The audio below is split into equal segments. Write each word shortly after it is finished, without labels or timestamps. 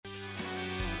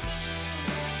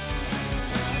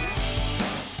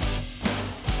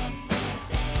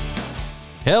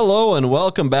Hello and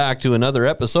welcome back to another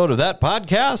episode of That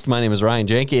Podcast. My name is Ryan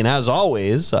Janke, and as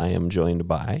always, I am joined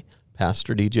by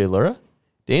Pastor DJ Lura,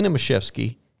 Dana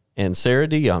Mashevsky, and Sarah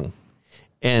DeYoung.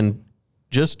 And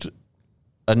just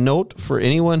a note for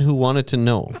anyone who wanted to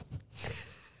know,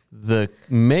 the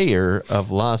mayor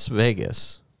of Las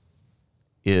Vegas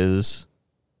is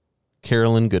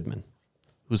Carolyn Goodman,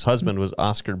 whose husband was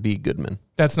Oscar B. Goodman.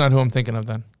 That's not who I'm thinking of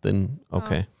then. Then,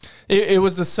 okay. It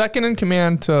was the second in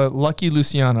command to Lucky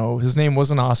Luciano. His name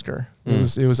wasn't Oscar.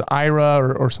 It was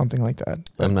Ira or something like that.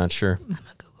 I'm not sure. I'm going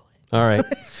to Google it. All right.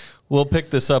 We'll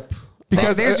pick this up.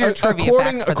 Because there's your trivia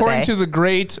fact for according the day. to the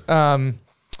great,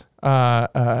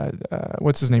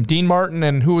 what's his name? Dean Martin,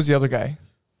 and who was the other guy?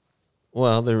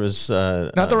 Well, there was...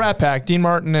 Not the Rat Pack, Dean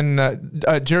Martin and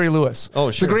Jerry Lewis. Oh,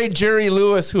 sure. The great Jerry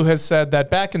Lewis, who has said that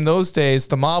back in those days,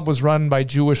 the mob was run by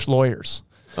Jewish lawyers.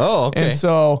 Oh, okay. And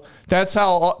so that's how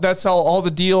all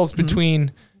the deals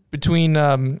between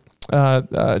Martin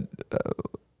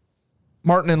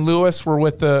and Lewis were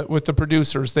with the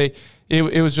producers.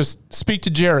 It was just speak to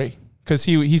Jerry, because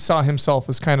he saw himself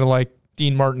as kind of like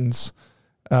Dean Martin's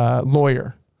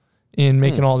lawyer in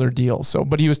making all their deals. So,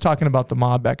 but he was talking about the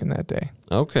mob back in that day.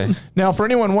 Okay. Now, for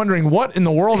anyone wondering what in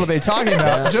the world are they talking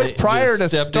about, just prior to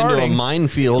stepped starting, into a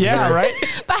minefield. yeah, there. right.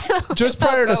 Just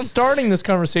prior to starting this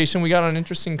conversation, we got an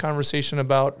interesting conversation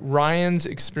about Ryan's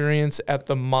experience at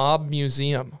the Mob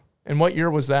Museum. And what year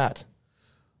was that?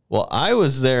 Well, I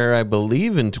was there, I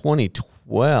believe, in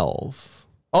 2012.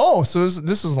 Oh, so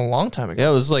this is a long time ago. Yeah,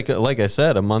 it was like I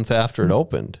said, a month after it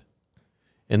opened.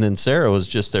 And then Sarah was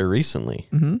just there recently.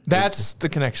 That's the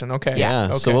connection. Okay. Yeah.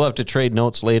 Okay. So we'll have to trade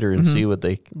notes later and see what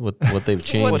they've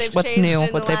changed. What's new,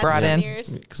 what they brought in.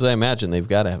 Because I imagine they've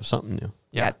got to have something new.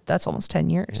 Yeah, that's almost 10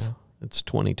 years. Yeah. It's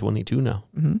 2022 now.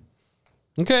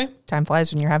 Okay. Time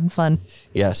flies when you're having fun.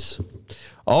 Yes.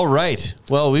 All right.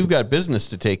 Well, we've got business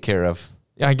to take care of.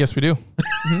 Yeah, I guess we do.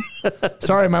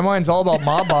 Sorry, my mind's all about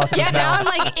mob bosses Yeah, now now. I'm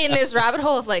like in this rabbit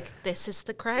hole of like, this is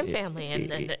the crime family.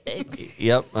 And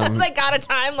Yep. I'm like got a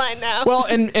timeline now. Well,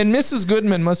 and Mrs.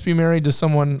 Goodman must be married to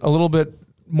someone a little bit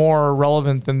more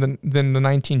relevant than the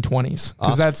 1920s,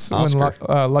 because that's when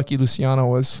Lucky Luciano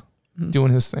was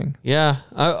doing his thing. Yeah.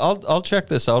 I'll check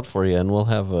this out for you, and we'll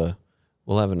have an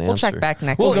answer. We'll check back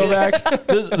next We'll week. go back.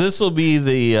 This will be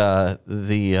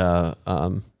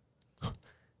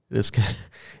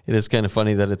it is kind of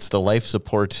funny that it's the life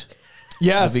support.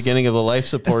 Yes. The beginning of the life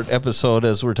support episode,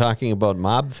 as we're talking about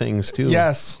mob things too.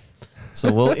 Yes.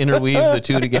 So we'll interweave the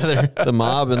two together, the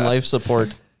mob and life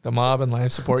support. The mob and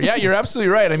life support. Yeah, you're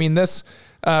absolutely right. I mean, this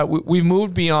we've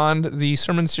moved beyond the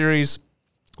sermon series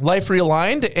Life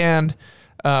Realigned, and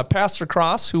Pastor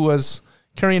Cross, who was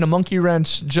carrying a monkey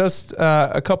wrench just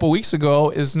a couple weeks ago,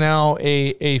 is now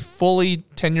a fully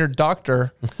tenured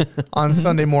doctor on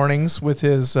Sunday mornings with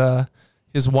his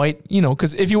white,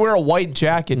 because if you wear a white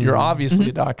jacket, you're obviously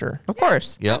a doctor. Of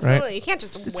course. Yep. Absolutely. Right. You can't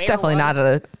just It's wear definitely one.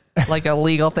 not a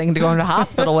legal thing to go into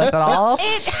hospital with at all.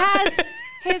 It has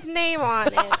his name on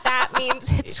it. That means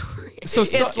it's real. So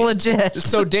It's legit.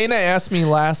 So Dana asked me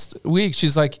last week.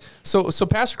 She's like, so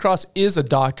Pastor Cross is a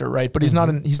doctor, right? But he's not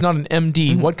an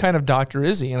MD. What kind of doctor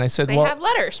is he? And I said, They have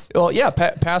letters. Well, yeah,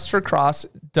 Pastor Cross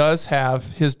does have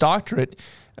his doctorate,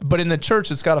 but in the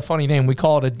church, it's got a funny name. We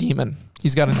call it a demon.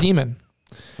 He's got a demon.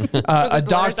 Those are the letters I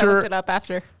doctor, looked it up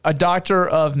after. a doctor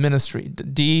of ministry.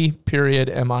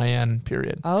 D.MIN.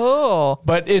 Oh.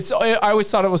 But I always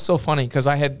thought it was so funny, because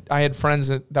I had friends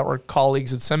that were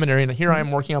colleagues at seminary, and here I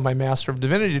am working on my Master of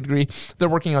Divinity degree. They're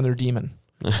working on their demon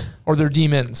or their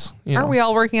demons. Aren't we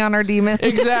all working on our demons?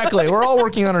 Exactly. We're all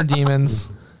working on our demons.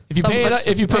 If you Some pay enough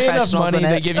professionals money, in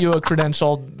they it. give you a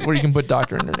credential where you can put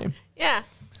doctor in your name. Yeah.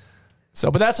 So,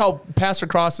 but that's how Pastor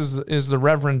Cross is the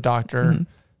Reverend Doctor,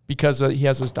 because he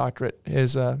has his doctorate,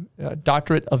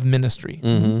 doctorate of ministry.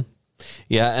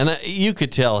 Yeah, and you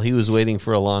could tell he was waiting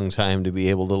for a long time to be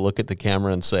able to look at the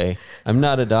camera and say, "I'm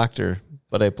not a doctor,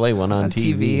 but I play one on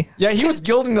TV." Yeah, he was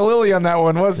gilding the lily on that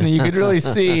one, wasn't he? You could really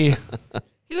see.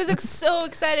 He was so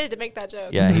excited to make that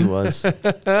joke. Yeah, he was.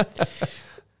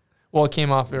 Well, it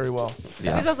came off very well. He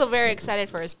was also very excited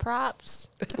for his props.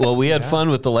 Well, we had fun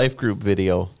with the life group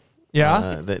video.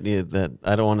 Yeah. That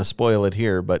I don't want to spoil it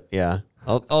here, but yeah,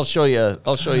 I'll show you.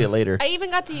 I'll show you later. I even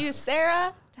got to use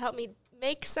Sarah to help me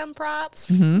make some props.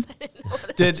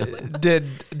 Did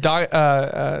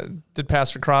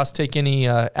Pastor Cross take any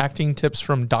acting tips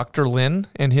from Dr. Lin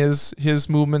and his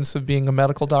movements of being a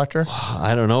medical doctor?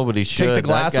 I don't know, but he should. the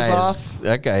glasses off?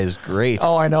 That guy is great.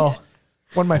 Oh, I know.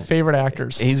 One of my favorite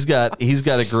actors. He's got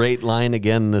a great line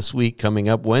again this week coming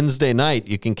up Wednesday night.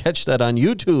 You can catch that on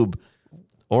YouTube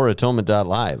or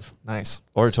atonement.live Nice.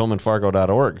 or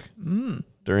atonementfargo.org.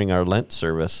 during our Lent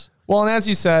service. Well, and as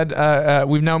you said,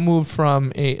 we've now moved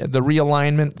from the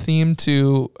realignment theme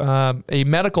to a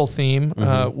medical theme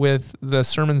with the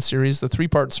sermon series, the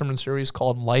 3-part sermon series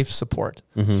called Life Support.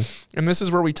 And this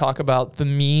is where we talk about the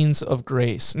means of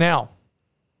grace. Now,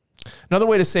 another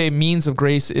way to say means of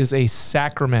grace is a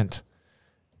sacrament.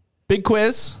 Big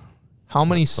quiz. How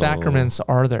many sacraments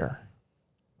are there?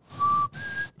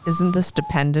 Isn't this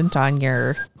dependent on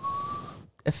your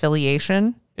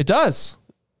affiliation? It does.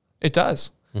 It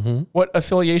does. What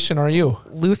affiliation are you?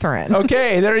 Lutheran.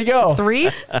 Okay, there you go. 3,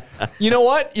 You know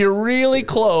what? You're really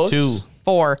close. 2,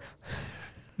 4,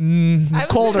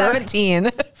 Colder. 17,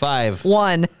 5.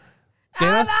 1.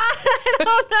 Dana? I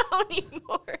don't know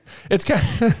anymore. It's kind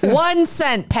of 1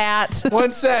 cent, Pat.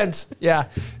 1 cent. Yeah.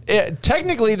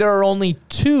 Technically, there are only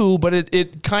 2, but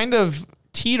it kind of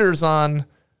teeters on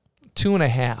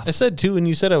 2.5. I said 2 and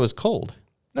you said I was cold.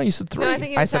 No, you said 3. No, I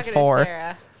think he I was said talking 4. to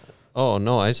Sarah. Oh,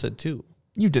 no, I said 2.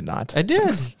 You did not. I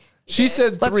did. She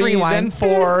said Let's 3, rewind. then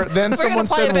 4, then gonna someone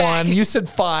play said it back. 1. You said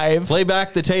 5. Play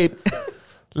back the tape.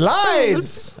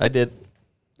 Lies. I did.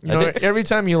 You know, every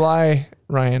time you lie,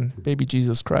 Ryan, baby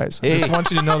Jesus cries. I just Hey. want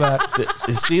you to know that.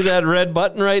 You see that red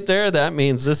button right there? That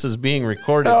means this is being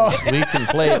recorded. We can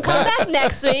play So it come back. back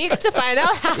next week to find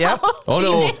out how Yep. Oh,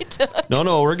 no. TJ took.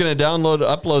 No, we're going to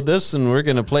upload this, and we're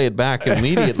going to play it back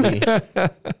immediately.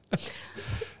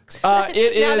 It Now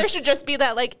there is. should just be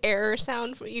that like error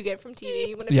sound you get from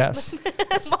TV. Whenever Yes.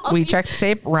 We checked the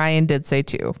tape. Ryan did say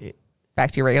 2.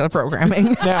 Back to your regular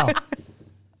programming. Now,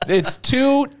 it's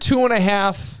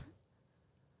 2.5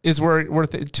 is where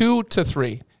 2 to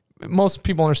 3. Most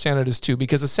people understand it as 2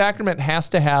 because a sacrament has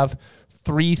to have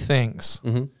 3 things.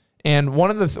 And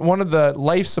one of the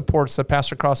life supports that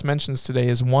Pastor Cross mentions today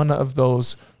is one of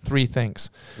those 3 things.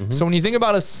 So when you think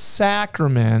about a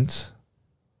sacrament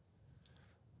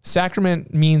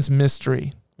means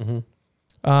mystery.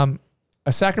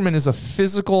 A sacrament is the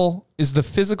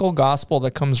physical gospel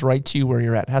that comes right to you where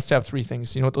you're at. It has to have 3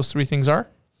 things. You know what those 3 things are?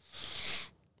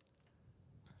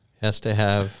 Has to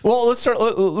have. Well, let's start.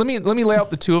 Let me lay out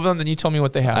the 2 of them, then you tell me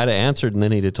what they have. I'd have answered, and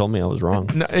then he'd have told me I was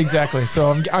wrong. No, exactly.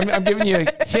 So I'm giving you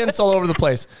hints all over the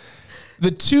place.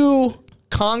 The 2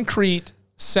 concrete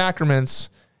sacraments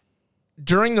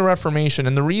during the Reformation,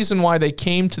 and the reason why they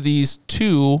came to these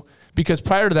 2, because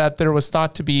prior to that there was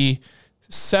thought to be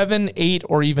 7, 8,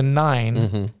 or even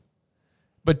 9.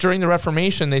 But during the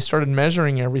Reformation, they started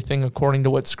measuring everything according to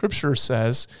what Scripture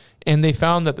says, and they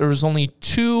found that there was only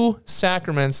 2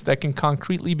 sacraments that can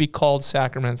concretely be called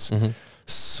sacraments.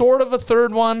 Sort of a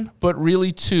third one, but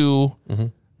really 2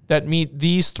 that meet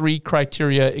these 3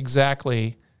 criteria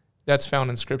exactly that's found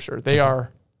in Scripture. They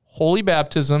are Holy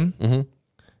Baptism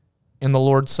and the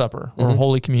Lord's Supper, or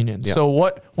Holy Communion. Yeah. So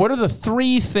what are the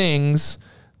 3 things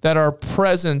that are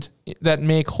present that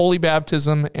make Holy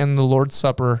Baptism and the Lord's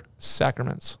Supper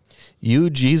sacraments? You,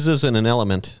 Jesus, and an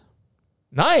element.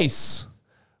 Nice.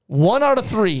 1 out of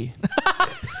 3.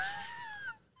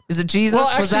 Is it Jesus?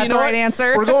 Was that the right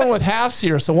answer? We're going with halves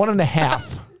here, so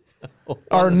 1.5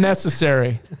 are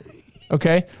necessary.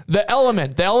 Okay? The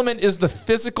element is the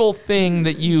physical thing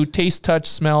that you taste, touch,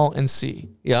 smell, and see.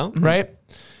 Yeah. Right?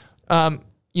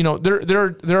 You know, there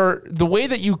are the way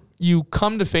that you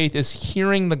come to faith is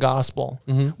hearing the gospel.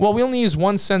 Well, we only use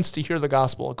 1 sense to hear the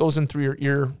gospel. It goes in through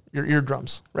your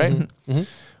eardrums, right?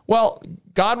 Well,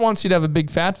 God wants you to have a big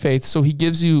fat faith, so he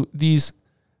gives you these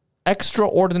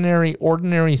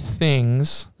ordinary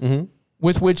things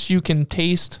with which you can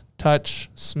taste, touch,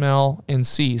 smell, and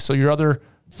see. So your other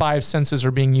 5 senses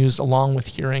are being used along with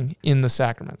hearing in the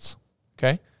sacraments.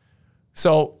 Okay?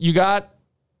 So you got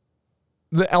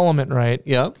the element right.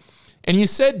 Yeah. And you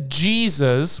said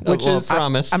Jesus, which is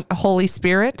promise. Holy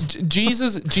Spirit.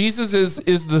 Jesus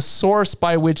is the source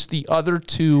by which the other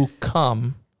 2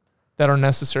 come that are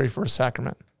necessary for a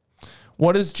sacrament.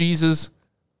 What does Jesus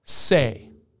say?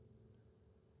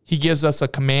 He gives us a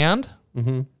command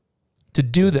to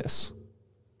do this.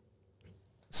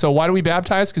 So why do we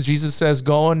baptize? Because Jesus says,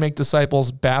 go and make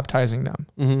disciples, baptizing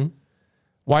them.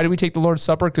 Why do we take the Lord's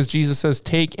Supper? Because Jesus says,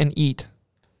 take and eat,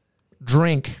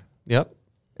 drink. Yep.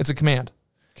 It's a command.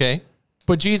 Okay.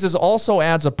 But Jesus also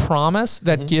adds a promise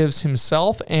that gives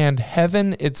himself and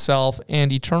heaven itself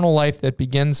and eternal life that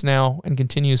begins now and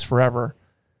continues forever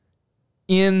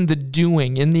in the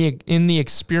doing, in the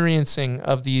experiencing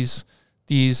of these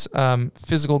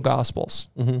physical gospels.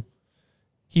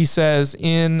 He says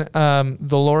in the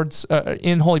Lord's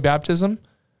in Holy Baptism,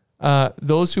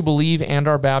 those who believe and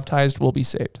are baptized will be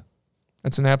saved.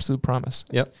 That's an absolute promise.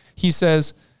 Yep. He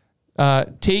says,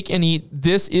 take and eat.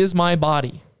 This is my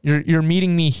body. You're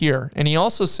meeting me here. And he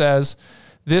also says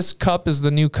This cup is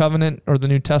the new covenant or the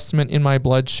New Testament in my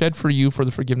blood, shed for you for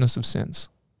the forgiveness of sins.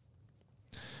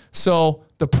 So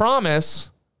the promise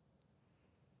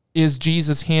is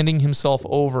Jesus handing himself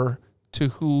over to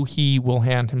who he will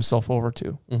hand himself over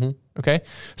to. Okay?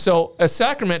 So a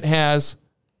sacrament has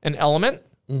an element,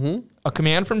 a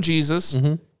command from Jesus,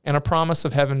 and a promise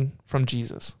of heaven from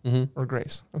Jesus or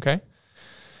grace. Okay?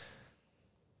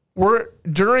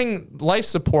 During life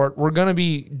support, we're going to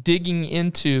be digging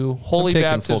into holy taking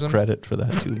baptism. full credit for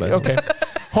that too, by the way. Okay.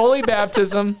 Holy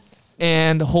baptism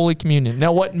and Holy Communion.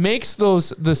 Now, what makes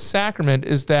the sacrament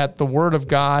is that the Word of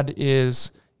God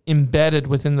is embedded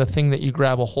within the thing that you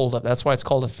grab a hold of. That's why it's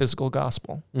called a physical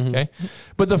gospel. Okay.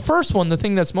 But the first one, the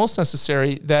thing that's most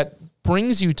necessary that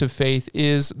brings you to faith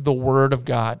is the Word of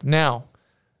God. Now,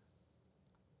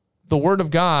 the Word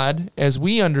of God, as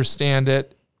we understand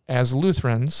it as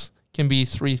Lutherans, can be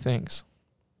three things.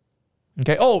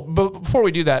 Okay. Oh, but before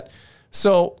we do that,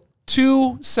 so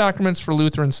 2 sacraments for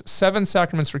Lutherans, 7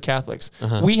 sacraments for Catholics.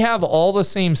 We have all the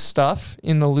same stuff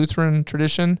in the Lutheran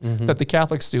tradition that the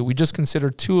Catholics do. We just consider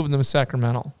 2 of them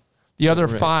sacramental. The other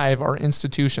 5 are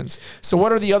institutions. So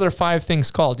what are the other 5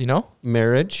 things called? Do you know?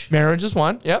 Marriage? Marriage is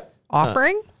one. Yep.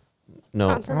 Offering?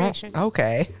 No. Confirmation.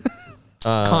 Okay.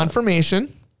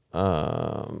 Confirmation.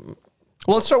 Well,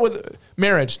 let's start with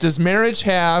marriage. Does marriage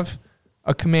have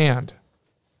a command?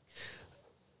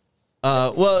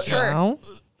 Well, Sure. No.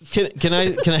 Can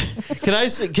I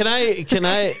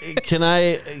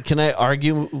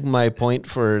argue my point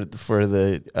for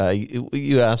the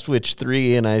you asked which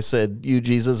 3 and I said you,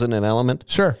 Jesus, and an element?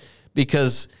 Sure.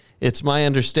 Because it's my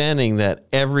understanding that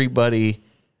a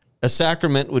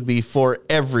sacrament would be for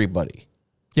everybody.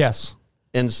 Yes.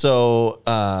 And so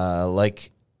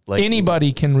like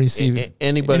Anybody can receive it.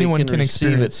 Anybody Anyone can receive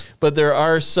experience. it. But there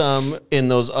are some in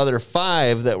those other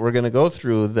 5 that we're going to go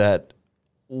through that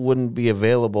wouldn't be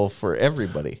available for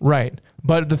everybody. Right.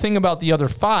 But the thing about the other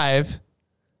 5,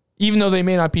 even though they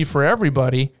may not be for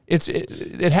everybody,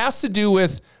 it has to do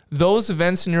with those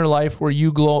events in your life where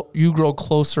you grow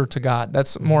closer to God.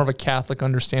 That's more of a Catholic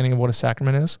understanding of what a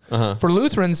sacrament is. For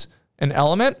Lutherans, an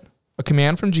element, a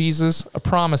command from Jesus, a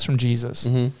promise from Jesus.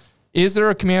 Is there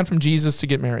a command from Jesus to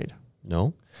get married?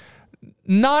 No.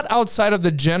 Not outside of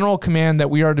the general command that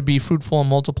we are to be fruitful and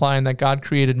multiply and that God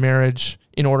created marriage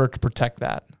in order to protect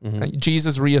that.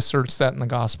 Jesus reasserts that in the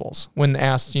Gospels when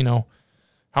asked, how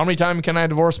many times can I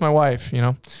divorce my wife?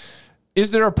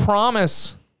 Is there a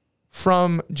promise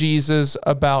from Jesus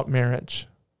about marriage?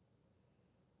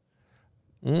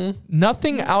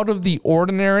 Nothing out of the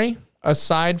ordinary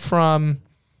aside from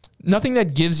nothing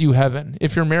that gives you heaven.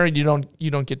 If you're married, you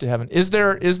don't get to heaven. Is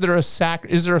there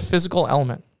a physical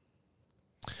element?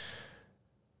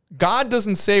 God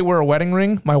doesn't say wear a wedding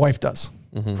ring. My wife does.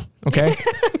 Okay.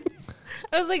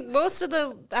 I was like, most of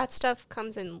that stuff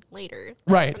comes in later.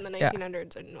 Right. From the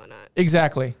 1900s and whatnot.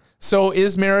 Exactly. So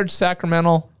is marriage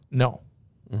sacramental? No.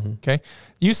 Okay.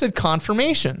 You said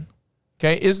confirmation.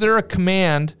 Okay. Is there a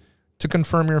command to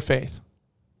confirm your faith?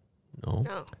 No.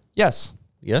 No. Yes.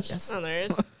 Yes? Oh, there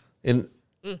is.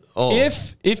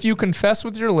 If you confess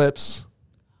with your lips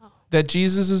that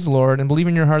Jesus is Lord and believe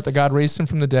in your heart that God raised him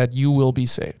from the dead, you will be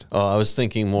saved. Oh, I was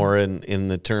thinking more in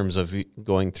the terms of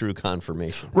going through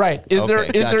confirmation. Right. Is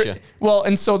there Gotcha. well,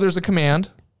 and so there's a command,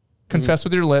 confess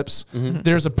with your lips.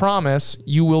 There's a promise,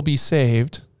 you will be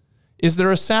saved. Is there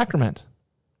a sacrament?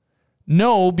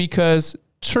 No, because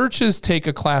churches take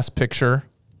a class picture.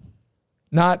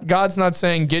 God's not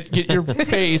saying get your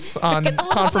face on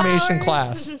confirmation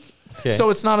class. Okay. So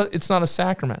it's not a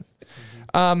sacrament.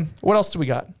 What else do we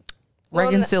got?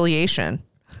 Reconciliation.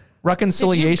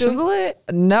 Reconciliation. Did you Google it?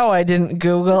 No, I didn't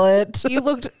Google it. You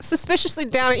looked suspiciously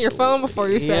down at your phone before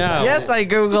you said that. Yes, I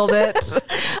Googled it.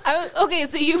 Okay,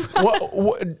 so you...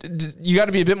 You got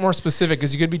to be a bit more specific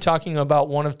because you could be talking about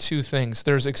one of 2 things.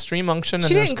 There's extreme unction and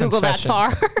She there's didn't Google confession.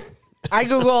 that far. I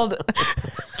Googled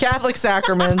Catholic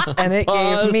sacraments and it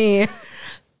gave me,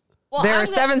 Well, there are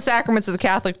 7 sacraments of the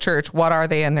Catholic Church. What are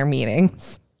they and their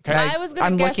meanings? Okay. I was going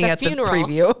I'm to guess looking a at funeral. the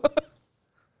preview.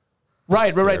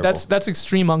 Right. terrible. That's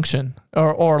extreme unction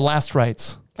or last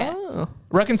rites. Okay. Oh,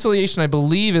 Reconciliation, I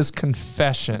believe, is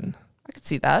confession. I could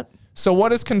see that. So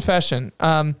what is confession?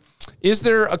 Is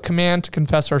there a command to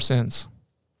confess our sins?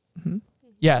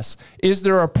 Yes. Is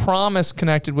there a promise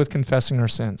connected with confessing our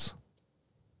sins?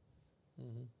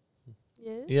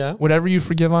 Yeah. Whatever you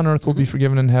forgive on earth will be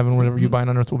forgiven in heaven. Whatever you bind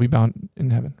on earth will be bound in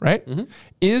heaven, right?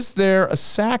 Is there a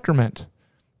sacrament?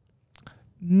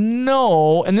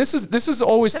 No. And this is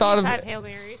always thought of... Hail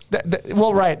Marys.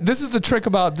 Well, right. This is the trick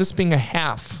about this being a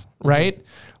half, right?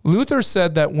 Luther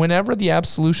said that whenever the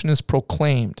absolution is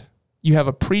proclaimed, you have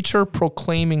a preacher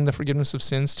proclaiming the forgiveness of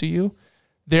sins to you.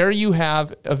 There you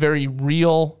have a very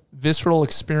real, visceral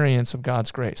experience of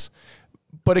God's grace.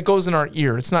 But it goes in our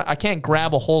ear. It's not. I can't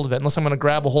grab a hold of it unless I'm going to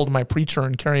grab a hold of my preacher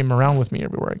and carry him around with me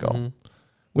everywhere I go,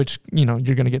 which, you're going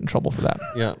to get in trouble for that.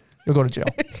 Yeah. You'll go to jail.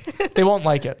 They won't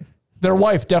like it. Their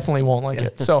wife definitely won't like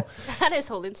it. So That is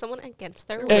holding someone against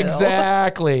their will.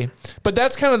 exactly. But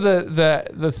that's kind of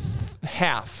the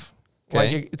half.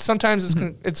 Okay. Like sometimes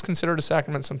it's considered a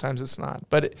sacrament, sometimes it's not.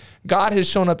 But God has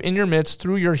shown up in your midst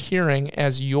through your hearing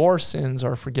as your sins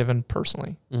are forgiven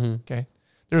personally. Okay.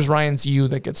 There's Ryan's you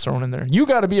that gets thrown in there. You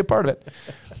got to be a part of it.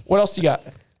 What else do you got?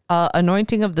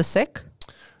 Anointing of the sick.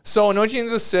 So anointing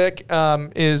of the sick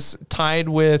is tied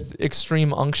with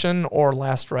extreme unction or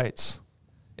last rites.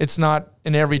 It's not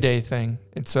an everyday thing.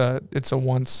 It's a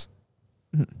once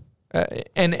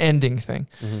an ending thing.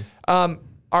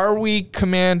 Are we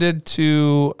commanded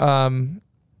to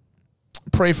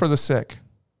pray for the sick?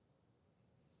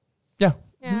 Yeah.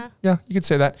 Yeah, you could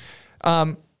say that.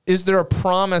 Is there a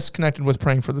promise connected with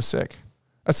praying for the sick?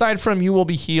 Aside from you will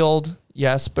be healed,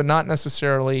 yes, but not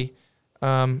necessarily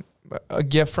a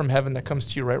gift from heaven that comes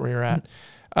to you right where you're at.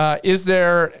 Is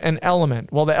there an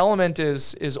element? Well, the element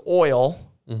is oil.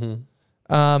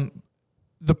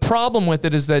 The problem with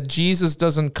it is that Jesus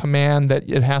doesn't command that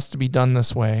it has to be done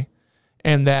this way,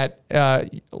 and that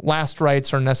last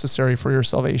rites are necessary for your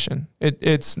salvation.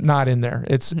 It's not in there.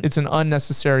 It's an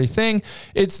unnecessary thing.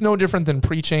 It's no different than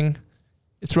preaching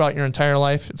throughout your entire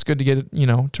life. It's good to get it,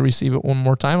 to receive it one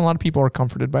more time. A lot of people are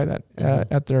comforted by that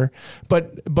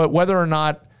but whether or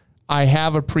not I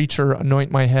have a preacher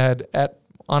anoint my head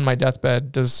on my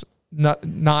deathbed does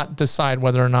not decide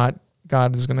whether or not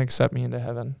God is going to accept me into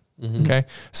heaven. Okay.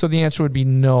 So the answer would be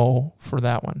no for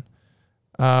that one.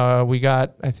 We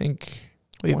got, I think,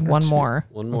 We have one more.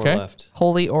 One more Okay. left.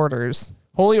 Holy orders.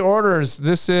 Holy orders.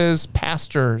 This is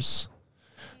pastors.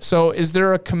 So is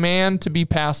there a command to be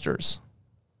pastors?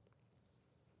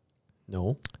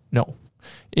 No. No.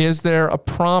 Is there a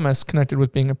promise connected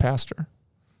with being a pastor?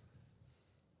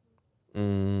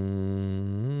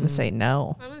 I'm gonna say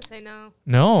no. I'm going to say no.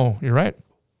 No, you're right.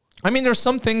 I mean, there's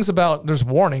some things there's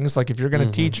warnings, like if you're going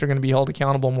to teach, you're going to be held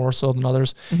accountable more so than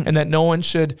others, and that no one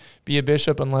should be a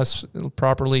bishop unless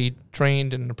properly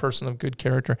trained and a person of good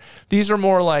character. These are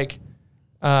more like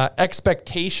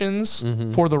expectations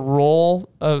for the role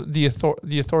of the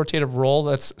authoritative role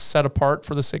that's set apart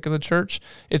for the sake of the church.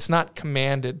 It's not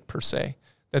commanded per se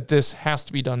that this has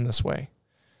to be done this way.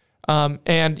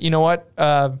 And you know what?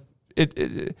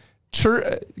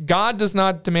 God does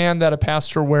not demand that a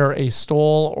pastor wear a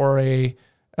stole or an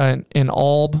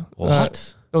alb.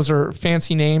 What? Those are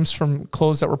fancy names from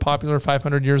clothes that were popular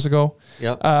 500 years ago.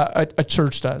 Yep. A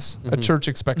church does. A church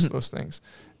expects those things.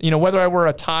 Whether I wear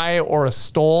a tie or a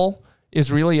stole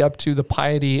is really up to the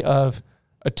piety of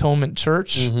Atonement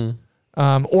Church,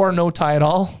 or no tie at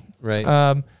all.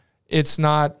 Right. It's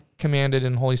not commanded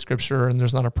in Holy Scripture, and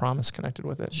there's not a promise connected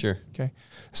with it. Sure. Okay.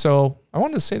 So I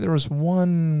wanted to say there was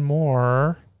one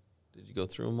more. Did you go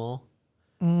through them all?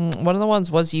 One of the ones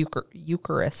was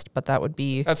Eucharist, but that would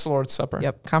be That's the Lord's Supper.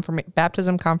 yep,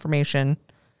 baptism, confirmation,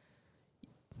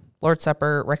 Lord's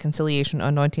Supper, reconciliation,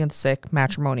 anointing of the sick,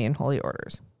 matrimony, and holy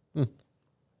orders. That's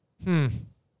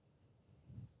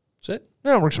it?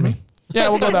 Yeah, it works for me. Yeah,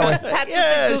 we'll go that way. That's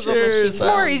Yeah, what the Google sure, machine. It's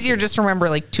more easier just to remember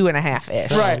like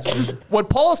 2.5-ish. Right. What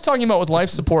Paul is talking about with life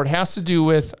support has to do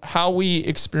with how we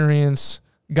experience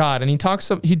God, and he talked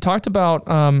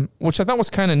about which I thought was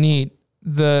kind of neat.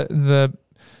 He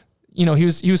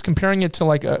was comparing it to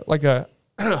like a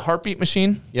heartbeat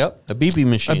machine, Yep. A beeping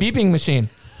machine. a beeping machine.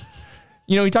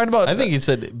 He talked about. I think he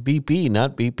said BP,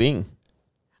 not beeping.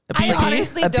 I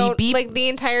honestly A don't, beep, beep? like the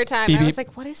entire time. Beep, I was beep.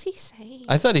 like, what is he saying?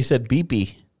 I thought he said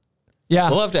beepy. Yeah.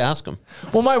 We'll have to ask him.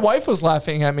 Well, my wife was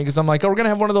laughing at me because I'm like, oh, we're going to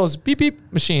have one of those beep beep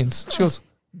machines. She goes,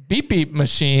 beep beep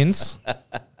machines?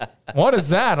 What is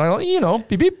that? And I go,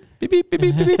 beep beep, beep beep, beep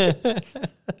beep, beep beep.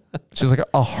 She's like,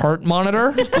 a heart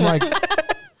monitor? I'm like,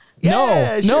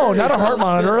 Yeah, no, sure, not a heart sounds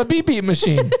monitor, a beep beep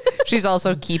machine. She's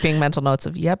also keeping mental notes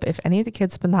of, yep, if any of the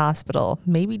kids have been in the hospital,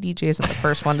 maybe DJ isn't the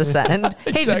first one to send.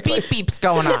 Hey, the Exactly. beep beep's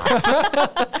going off.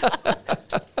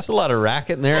 There's a lot of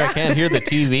racket in there. I can't hear the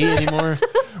TV anymore.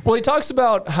 Well, he talks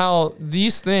about how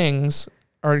these things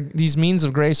these means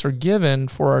of grace are given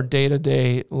for our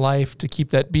day-to-day life to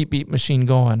keep that beep beep machine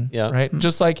going. Yeah. Right.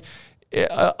 Just like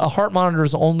a heart monitor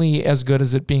is only as good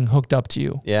as it being hooked up to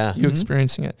you. Yeah. You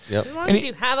experiencing it. Yep. As long And as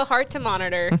you have a heart to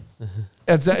monitor.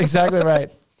 That's exactly right.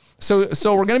 So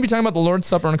we're going to be talking about the Lord's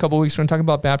Supper in a couple of weeks. We're going to talk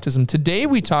about baptism. Today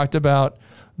we talked about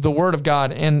the Word of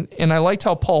God, and I liked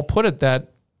how Paul put it that,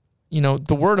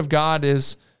 the Word of God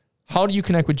is How do you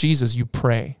connect with Jesus? You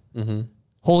pray. Mm-hmm.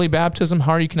 Holy baptism,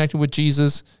 how are you connected with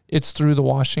Jesus? It's through the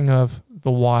washing of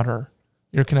the water.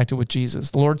 You're connected with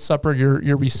Jesus. The Lord's Supper,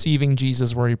 you're receiving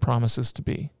Jesus where he promises to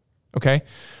be. Okay?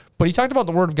 But he talked about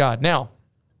the Word of God. Now,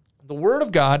 the Word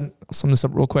of God, I'll sum this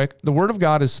up real quick. The Word of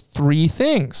God is three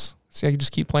things. See, I can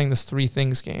just keep playing this three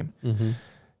things game. Mm-hmm.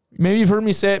 Maybe you've heard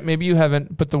me say it, maybe you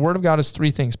haven't, but the Word of God is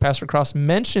three things. Pastor Cross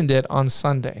mentioned it on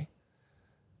Sunday.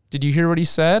 Did you hear what he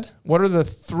said? What are the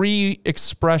three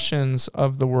expressions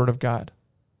of the Word of God?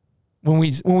 When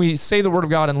we say the Word of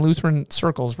God in Lutheran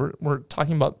circles, we're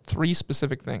talking about three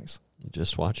specific things.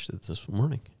 Just watched it this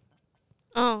morning.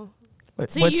 Oh.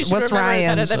 What's See, you should remember it better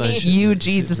Ryan's than me. you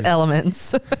Jesus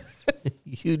elements?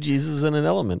 You, Jesus, in an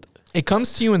element. It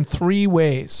comes to you in three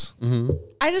ways. Mm-hmm.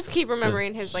 I just keep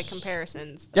remembering his like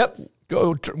comparisons. Yep.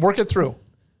 Go work it through.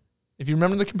 If you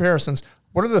remember the comparisons,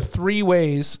 what are the three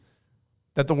ways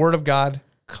that the Word of God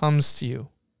comes to you?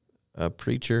 A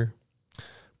preacher.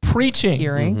 Preaching.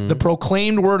 Hearing. The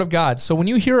proclaimed Word of God. So when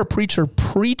you hear a preacher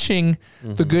preaching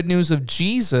the good news of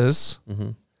Jesus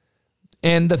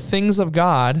and the things of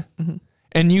God,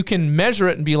 and you can measure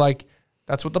it and be like,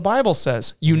 that's what the Bible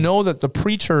says. You know that the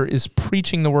preacher is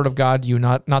preaching the Word of God to you,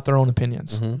 not their own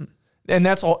opinions. And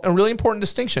that's a really important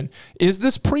distinction. Is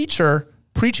this preacher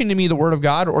preaching to me the Word of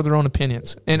God or their own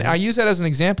opinions? And I use that as an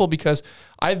example because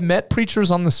I've met preachers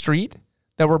on the street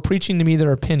that were preaching to me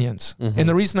their opinions. And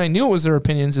the reason I knew it was their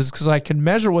opinions is because I could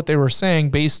measure what they were saying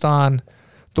based on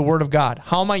the Word of God.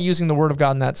 How am I using the Word of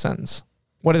God in that sentence?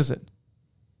 What is it?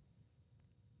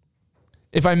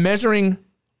 If I'm measuring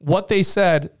what they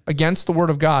said against the Word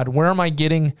of God, where am I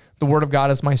getting the Word of God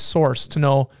as my source to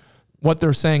know what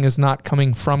they're saying is not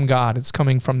coming from God, it's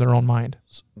coming from their own mind?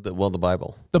 The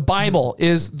Bible. The Bible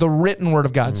is the written Word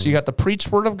of God. So you got the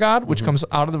preached Word of God, which comes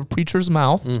out of the preacher's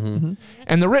mouth, and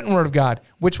the written Word of God.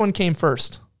 Which one came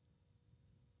first?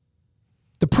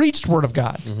 The preached Word of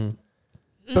God.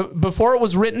 But before it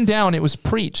was written down, it was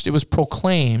preached. It was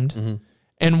proclaimed.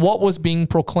 And what was being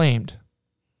proclaimed?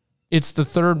 It's the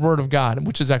third Word of God,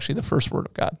 which is actually the first Word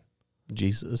of God.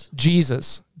 Jesus.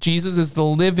 Jesus. Jesus is the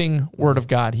living Word of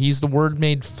God. He's the Word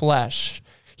made flesh.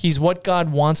 He's what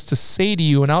God wants to say to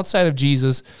you. And outside of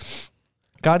Jesus,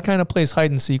 God kind of plays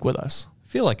hide and seek with us. I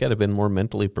feel like I'd have been more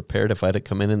mentally prepared if I'd have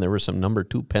come in and there were some number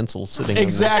 2 pencils sitting.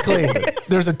 Exactly.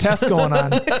 There's a test going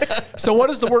on. So what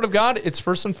is the Word of God? It's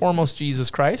first and foremost Jesus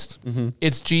Christ.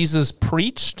 It's Jesus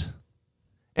preached.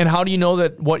 And how do you know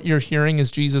that what you're hearing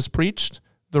is Jesus preached?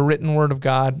 The written Word of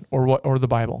God or the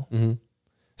Bible.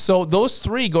 So those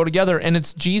three go together, and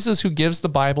it's Jesus who gives the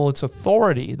Bible its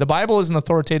authority. The Bible isn't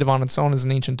authoritative on its own as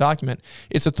an ancient document.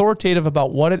 It's authoritative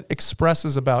about what it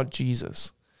expresses about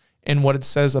Jesus and what it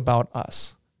says about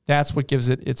us. That's what gives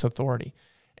it its authority.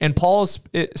 And Paul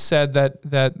said that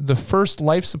the first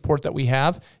life support that we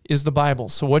have is the Bible.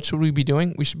 So what should we be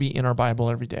doing? We should be in our Bible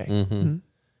every day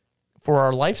for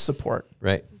our life support.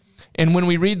 Right. And when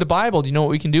we read the Bible, do you know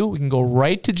what we can do? We can go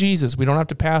right to Jesus. We don't have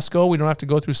to pass go. We don't have to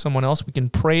go through someone else. We can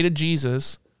pray to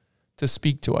Jesus to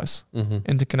speak to us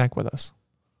and to connect with us.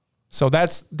 So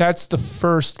that's the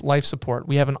first life support.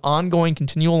 We have an ongoing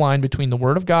continual line between the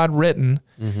Word of God written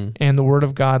and the Word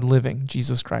of God living,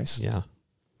 Jesus Christ. Yeah.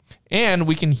 And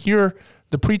we can hear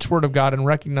the preached Word of God and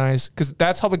recognize, because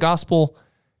that's how the gospel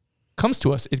comes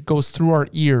to us. It goes through our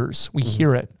ears. We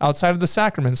hear it. Outside of the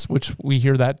sacraments, which we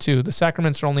hear that too. The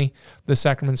sacraments are only the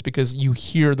sacraments because you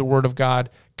hear the Word of God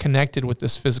connected with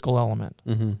this physical element.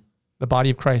 The body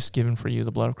of Christ given for you,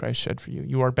 the blood of Christ shed for you.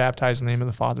 You are baptized in the name of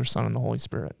the Father, Son, and the Holy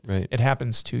Spirit. Right. It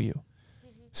happens to you.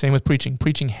 Same with preaching.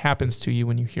 Preaching happens to you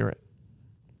when you hear it.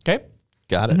 Okay?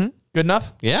 Got it. Good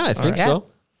enough? Yeah, I think right. so.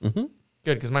 Good,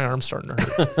 because my arm's starting to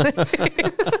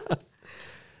hurt.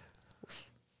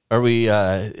 Are we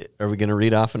going to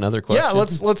read off another question? Yeah,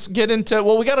 let's get into,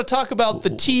 well, we got to talk about the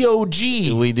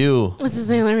TOG. We do. This is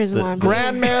the only reason why I'm here.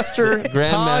 Grandmaster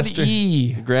Todd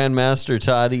E. Grandmaster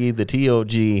Todd E, the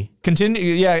TOG.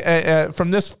 Continue,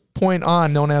 from this point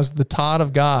on, known as the Todd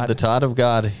of God. The Todd of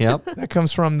God. Yep. That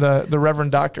comes from the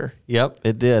Reverend Doctor. Yep,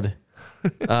 it did. We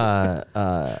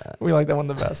like that one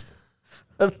the best.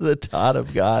 The Todd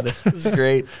of God. It's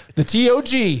great. The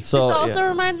TOG. So This also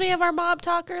reminds me of our mob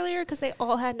talk earlier because they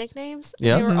all had nicknames.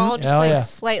 Yeah. They were all just Oh, yeah.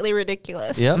 slightly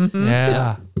ridiculous. Yep.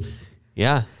 Yeah.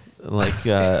 Yeah. Like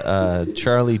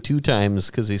Charlie 2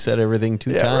 times because he said everything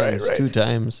 2 times. right. 2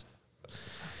 times.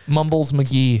 Mumbles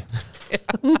McGee.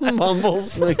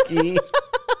 Mumbles McGee.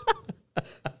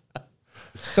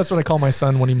 That's what I call my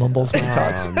son when he mumbles when he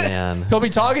talks. Oh, man. He'll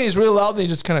be talking, he's really loud, and he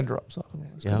just kind of drops off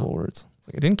his Yeah. couple words. It's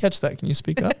like, I didn't catch that. Can you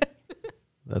speak up?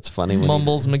 That's funny. When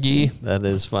Mumbles McGee. that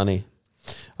is funny.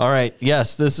 All right.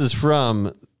 Yes, this is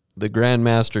from the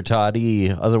Grandmaster Todd E.,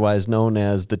 otherwise known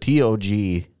as the TOG,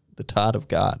 the Todd of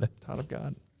God. Todd of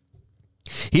God.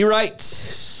 He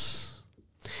writes,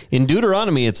 in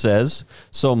Deuteronomy it says,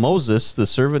 "So Moses, the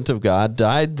servant of God,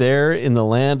 died there in the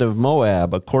land of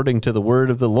Moab, according to the word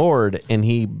of the Lord, and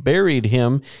he buried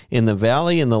him in the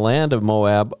valley in the land of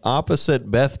Moab,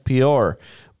 opposite Beth Peor.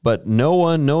 But no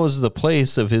one knows the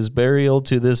place of his burial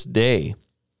to this day."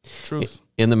 Truth.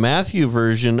 In the Matthew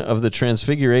version of the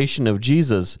Transfiguration of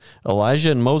Jesus,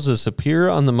 Elijah and Moses appear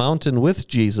on the mountain with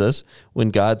Jesus. When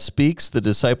God speaks, the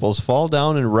disciples fall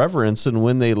down in reverence, and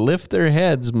when they lift their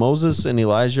heads, Moses and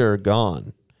Elijah are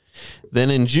gone.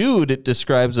 Then in Jude, it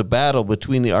describes a battle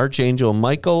between the archangel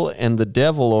Michael and the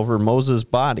devil over Moses'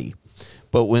 body.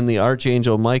 But when the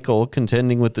archangel Michael,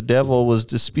 contending with the devil, was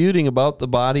disputing about the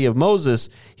body of Moses,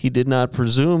 he did not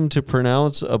presume to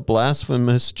pronounce a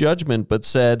blasphemous judgment, but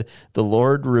said, "The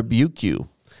Lord rebuke you."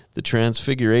 The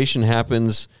transfiguration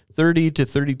happens 30 to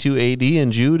 32 AD,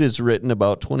 and Jude is written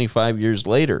about 25 years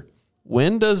later.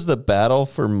 When does the battle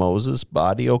for Moses'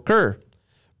 body occur?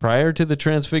 Prior to the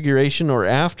transfiguration or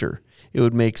after? It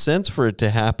would make sense for it to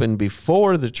happen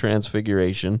before the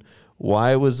transfiguration.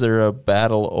 Why was there a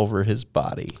battle over his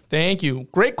body? Thank you.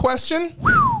 Great question.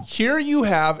 Here you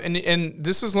have, and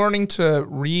this is learning to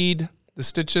read the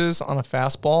stitches on a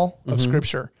fastball of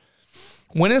Scripture.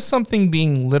 When is something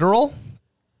being literal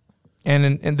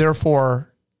and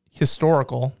therefore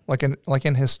historical, like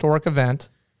an historic event?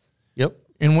 Yep.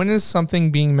 And when is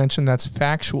something being mentioned that's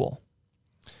factual?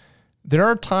 There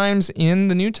are times in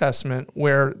the New Testament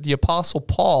where the Apostle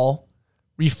Paul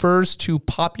refers to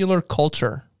popular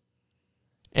culture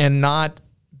and not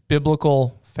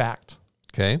biblical fact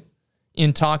Okay.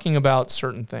 in talking about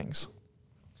certain things.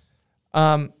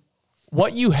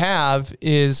 What you have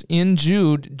is in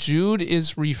Jude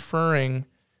is referring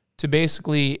to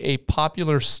basically a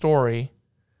popular story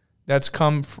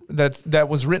that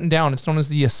was written down. It's known as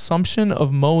the Assumption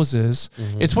of Moses.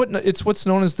 It's what's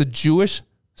known as the Jewish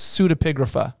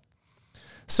pseudepigrapha.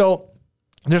 So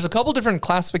there's a couple different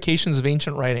classifications of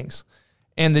ancient writings.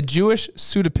 And the Jewish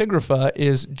pseudepigrapha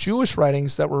is Jewish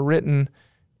writings that were written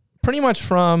pretty much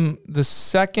from the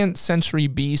 2nd century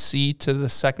BC to the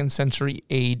 2nd century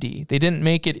AD. They didn't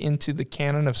make it into the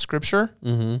canon of Scripture,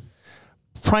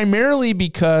 primarily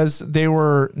because they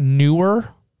were newer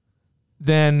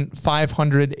than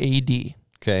 500 AD.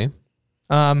 Okay.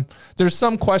 There's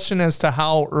some question as to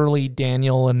how early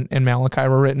Daniel and Malachi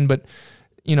were written, but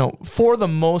for the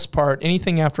most part,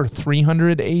 anything after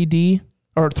 300 AD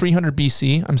or 300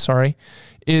 BC,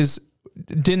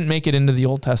 didn't make it into the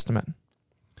Old Testament.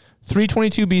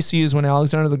 322 BC is when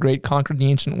Alexander the Great conquered the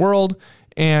ancient world,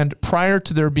 and prior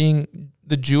to there being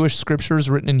the Jewish scriptures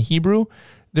written in Hebrew,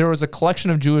 there was a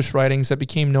collection of Jewish writings that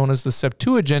became known as the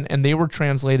Septuagint, and they were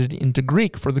translated into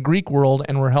Greek for the Greek world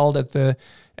and were held at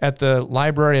the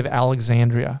Library of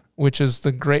Alexandria, which is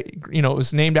the great, it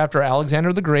was named after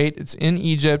Alexander the Great. It's in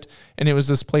Egypt, and it was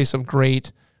this place of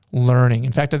great learning.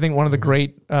 In fact, I think one of the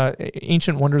great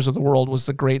ancient wonders of the world was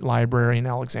the Great Library in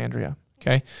Alexandria.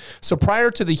 Okay, so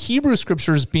prior to the Hebrew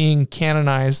scriptures being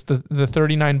canonized, the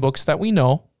 39 books that we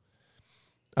know,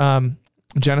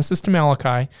 Genesis to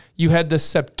Malachi, you had the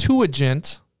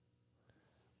Septuagint,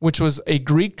 which was a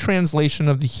Greek translation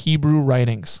of the Hebrew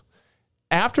writings.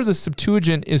 After the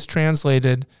Septuagint is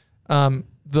translated, the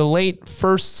late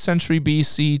 1st century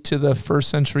BC to the 1st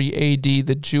century AD,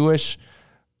 the Jewish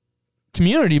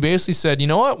community basically said, you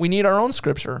know what, we need our own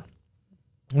scripture.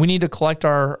 We need to collect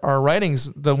our writings,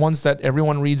 the ones that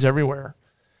everyone reads everywhere.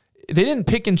 They didn't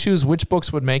pick and choose which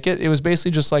books would make it. It was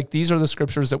basically just like, these are the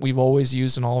scriptures that we've always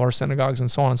used in all of our synagogues and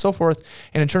so on and so forth.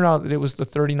 And it turned out that it was the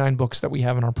 39 books that we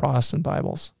have in our Protestant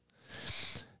Bibles.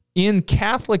 In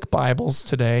Catholic Bibles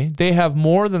today, they have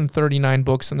more than 39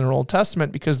 books in their Old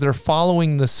Testament because they're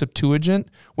following the Septuagint,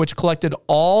 which collected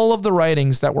all of the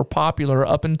writings that were popular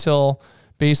up until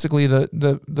basically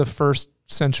the 1st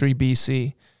century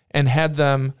BC, and had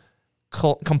them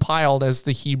compiled as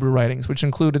the Hebrew writings, which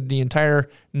included the entire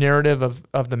narrative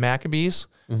of the Maccabees,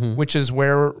 which is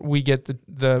where we get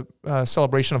the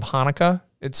celebration of Hanukkah.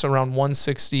 It's around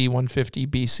 160, 150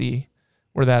 BC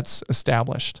where that's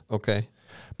established. Okay.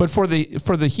 But for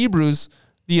the Hebrews,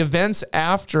 the events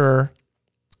after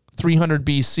 300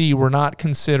 BC were not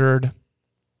considered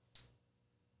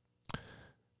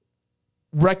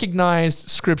recognized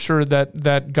scripture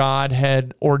that God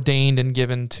had ordained and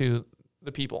given to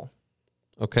the people.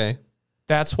 Okay.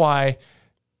 That's why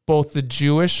both the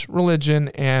Jewish religion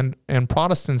and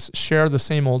Protestants share the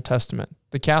same Old Testament.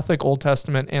 The Catholic Old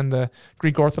Testament and the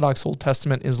Greek Orthodox Old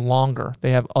Testament is longer.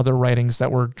 They have other writings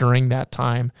that were during that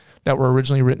time that were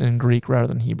originally written in Greek rather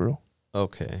than Hebrew.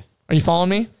 Okay. Are you following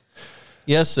me?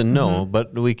 Yes and no,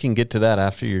 but we can get to that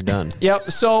after you're done.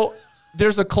 Yep. So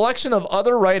there's a collection of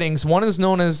other writings. One is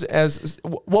known as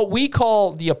what we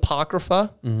call the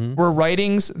Apocrypha, were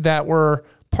writings that were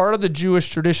part of the Jewish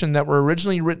tradition that were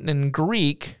originally written in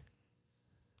Greek.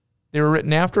 They were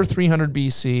written after 300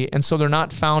 BC, and so they're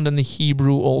not found in the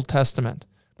Hebrew Old Testament,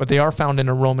 but they are found in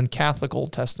a Roman Catholic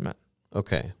Old Testament.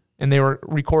 Okay. And they were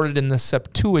recorded in the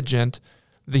Septuagint,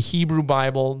 the Hebrew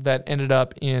Bible that ended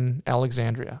up in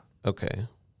Alexandria. Okay.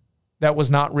 That was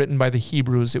not written by the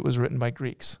Hebrews, it was written by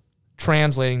Greeks,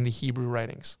 translating the Hebrew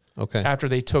writings Okay. after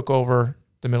they took over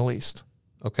the Middle East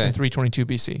Okay. in 322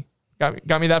 BC.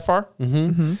 Got me that far?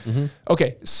 Mm-hmm.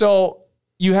 Okay, so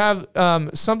you have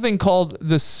something called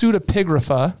the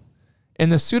Pseudepigrapha,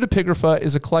 and the Pseudepigrapha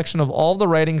is a collection of all the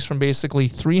writings from basically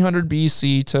 300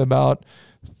 BC to about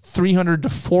 300 to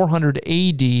 400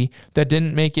 AD that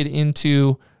didn't make it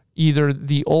into either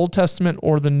the Old Testament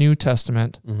or the New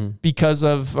Testament because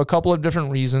of a couple of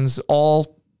different reasons.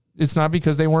 It's not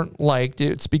because they weren't liked;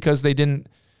 it's because they didn't.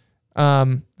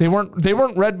 They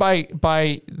weren't read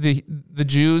by the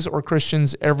Jews or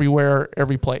Christians everywhere,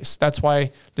 every place. That's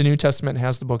why the New Testament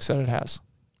has the books that it has.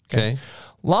 Okay.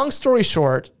 Long story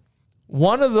short,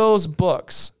 one of those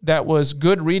books that was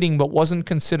good reading but wasn't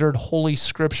considered holy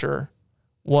scripture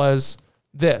was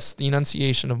the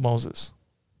Annunciation of Moses.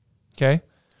 Okay.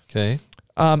 Okay.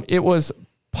 It was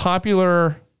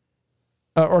popular,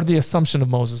 or the Assumption of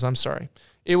Moses. I'm sorry.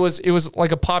 It was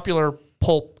like a popular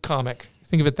pulp comic.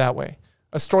 Think of it that way.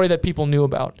 A story that people knew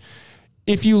about.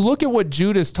 If you look at what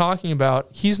Jude is talking about,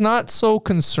 he's not so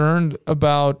concerned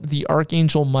about the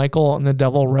archangel Michael and the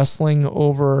devil wrestling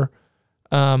over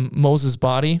Moses'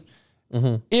 body.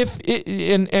 If it,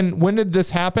 and when did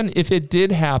this happen? If it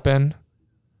did happen,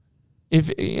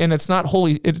 and it's not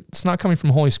coming from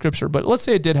Holy Scripture, but let's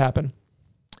say it did happen,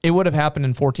 it would have happened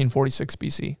in 1446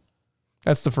 BC.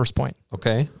 That's the first point.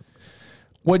 Okay.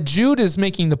 What Jude is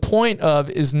making the point of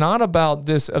is not about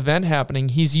this event happening.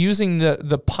 He's using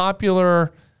the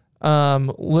popular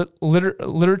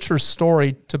literature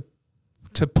story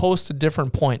to post a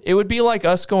different point. It would be like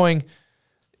us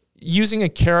using a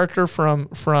character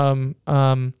from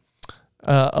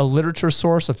a literature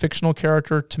source, a fictional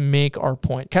character, to make our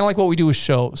point. Kind of like what we do with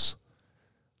shows.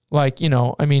 Like,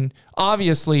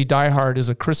 obviously Die Hard is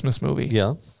a Christmas movie.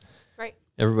 Yeah. Right.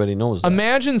 Everybody knows that.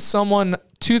 Imagine someone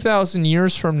 2,000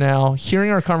 years from now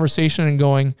hearing our conversation and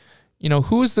going,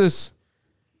 who is this,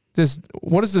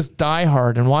 what is this Die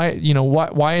Hard, and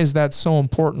why is that so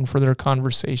important for their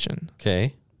conversation?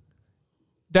 Okay.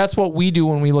 That's what we do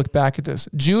when we look back at this.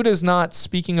 Jude is not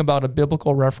speaking about a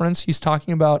biblical reference. He's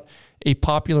talking about a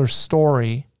popular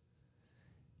story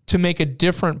to make a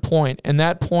different point. And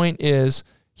that point is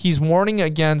he's warning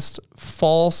against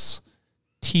false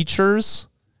teachers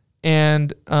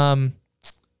and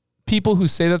people who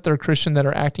say that they're Christian that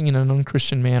are acting in an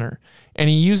unchristian manner. And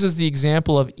he uses the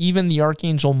example of even the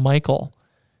archangel Michael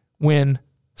when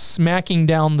smacking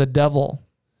down the devil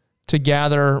to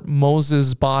gather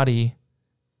Moses' body,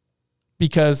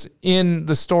 because in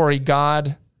the story,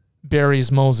 God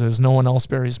buries Moses. No one else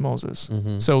buries Moses.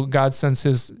 So God sends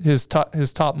his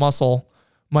top muscle,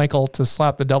 Michael, to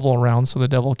slap the devil around so the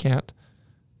devil can't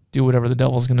do whatever the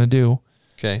devil's going to do.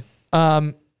 Okay.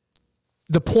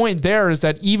 The point there is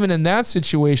that even in that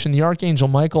situation, the archangel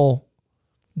Michael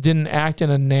didn't act in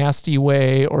a nasty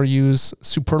way or use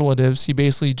superlatives. He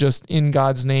basically just, in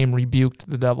God's name, rebuked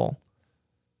the devil.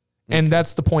 And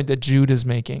that's the point that Jude is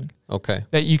making. Okay.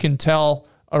 That you can tell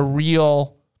a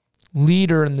real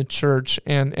leader in the church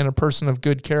and a person of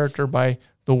good character by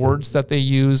the words that they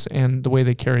use and the way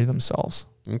they carry themselves.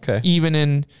 Okay.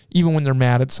 Even when they're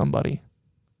mad at somebody,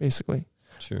 basically.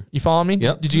 Sure. You follow me?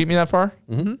 Yep. Did you get me that far?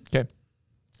 Mm-hmm. Okay.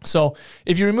 So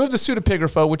if you remove the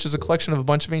Pseudepigrapha, which is a collection of a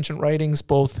bunch of ancient writings,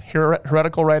 both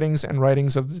heretical writings and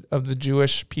writings of the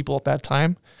Jewish people at that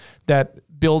time, that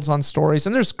builds on stories,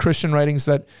 and there's Christian writings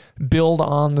that build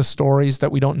on the stories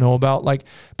that we don't know about. Like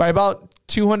by about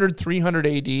 200, 300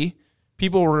 AD,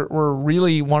 people were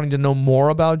really wanting to know more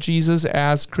about Jesus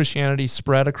as Christianity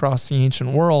spread across the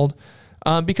ancient world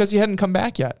because he hadn't come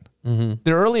back yet. Mm-hmm.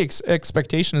 The early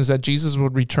expectation is that Jesus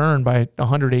would return by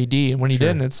 100 AD. And when he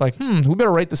didn't, it's like, we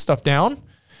better write this stuff down.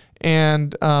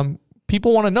 And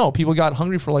people want to know. People got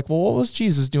hungry for what was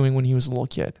Jesus doing when he was a little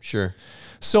kid? Sure.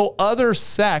 So other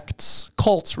sects,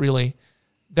 cults really,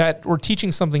 that were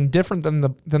teaching something different than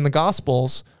the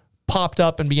Gospels popped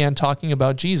up and began talking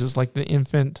about Jesus, like the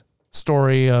infant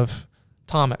story of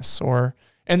Thomas, or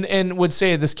and would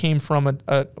say this came from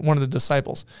one of the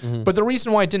disciples. But the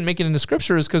reason why it didn't make it into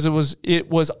Scripture is because it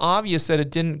was obvious that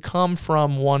it didn't come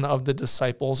from one of the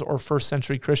disciples or first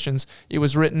century Christians. It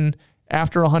was written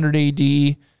after 100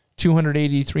 AD, 200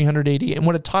 AD, 300 AD, and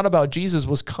what it taught about Jesus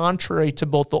was contrary to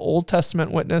both the Old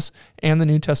Testament witness and the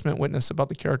New Testament witness about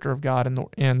the character of God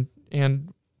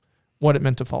and what it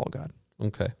meant to follow God.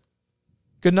 Okay.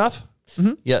 Good enough?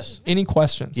 Yes. Any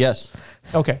questions? Yes.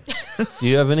 Okay. Do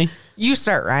you have any? You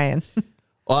start, Ryan.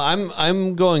 Well,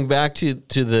 I'm going back to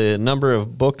the number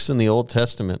of books in the Old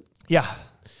Testament. Yeah.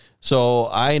 So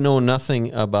I know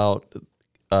nothing about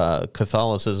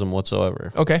Catholicism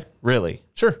whatsoever. Okay. Really,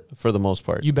 Sure. for the most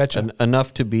part. You betcha.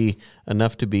 Enough to be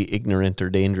ignorant or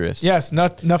dangerous. Yes,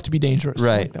 not enough to be dangerous. I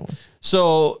Right. like that one.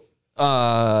 So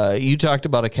you talked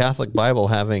about a Catholic Bible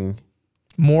having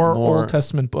More Old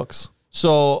Testament books.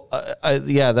 So,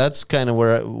 that's kind of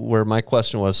where my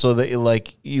question was. So that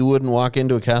like you wouldn't walk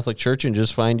into a Catholic church and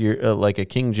just find your like a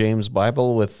King James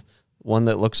Bible with one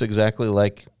that looks exactly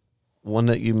like one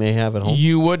that you may have at home.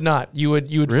 You would not. You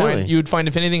would Really? find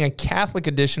if anything a Catholic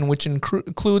edition, which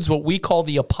includes what we call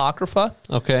the Apocrypha.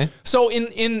 Okay. So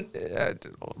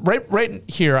right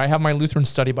here, I have my Lutheran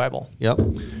Study Bible. Yep.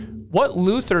 What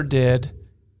Luther did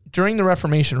during the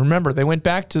Reformation, remember, they went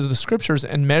back to the Scriptures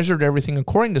and measured everything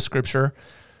according to Scripture.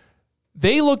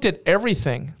 They looked at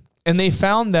everything, and they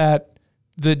found that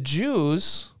the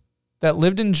Jews that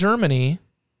lived in Germany,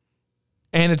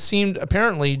 and it seemed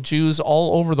apparently Jews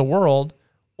all over the world,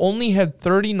 only had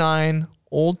 39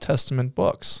 Old Testament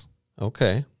books.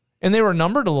 Okay. And they were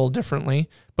numbered a little differently,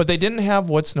 but they didn't have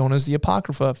what's known as the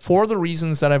Apocrypha for the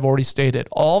reasons that I've already stated.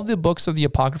 All of the books of the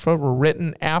Apocrypha were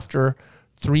written after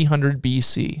 300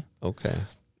 BC. Okay.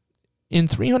 In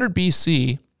 300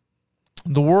 BC,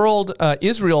 the world,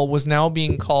 Israel was now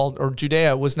being called, or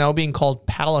Judea was now being called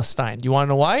Palestine. Do you want to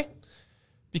know why?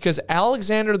 Because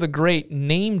Alexander the Great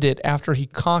named it after he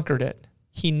conquered it.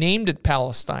 He named it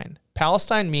Palestine.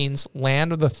 Palestine means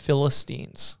land of the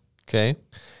Philistines. Okay.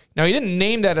 Now, he didn't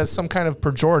name that as some kind of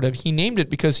pejorative. He named it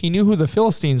because he knew who the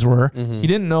Philistines were. He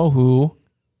didn't know who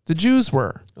the Jews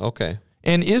were. Okay.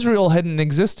 And Israel hadn't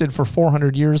existed for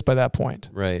 400 years by that point.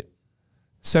 Right.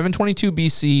 722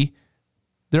 BC,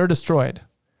 they're destroyed.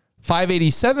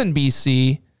 587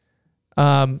 BC,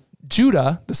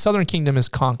 Judah, the southern kingdom, is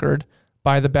conquered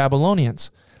by the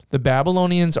Babylonians. The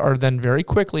Babylonians are then very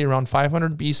quickly, around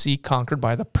 500 BC, conquered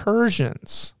by the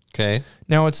Persians. Okay.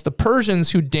 Now, it's the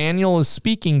Persians who Daniel is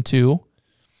speaking to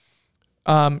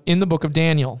in the book of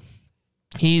Daniel.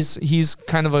 He's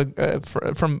kind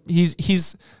of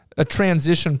he's a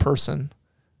transition person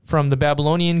from the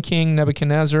Babylonian king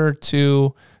Nebuchadnezzar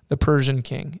to the Persian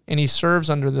king, and he serves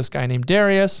under this guy named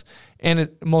Darius, and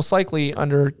most likely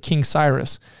under King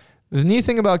Cyrus. The neat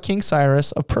thing about King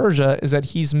Cyrus of Persia is that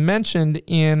he's mentioned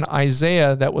in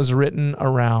Isaiah that was written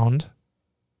around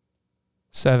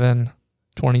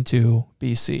 722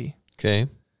 BC. Okay.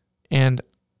 And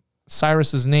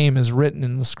Cyrus's name is written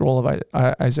in the scroll of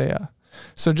Isaiah.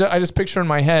 So I just picture in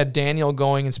my head Daniel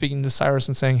going and speaking to Cyrus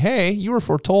and saying, hey, you were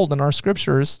foretold in our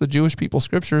scriptures, the Jewish people's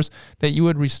scriptures, that you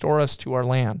would restore us to our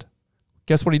land.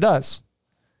 Guess what he does?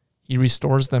 He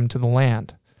restores them to the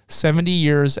land. 70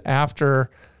 years after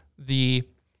the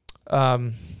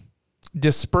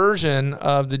dispersion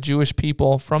of the Jewish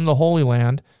people from the Holy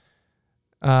Land,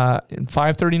 in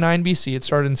 539 BC, it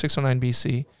started in 609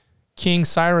 BC, King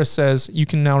Cyrus says, you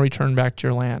can now return back to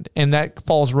your land. And that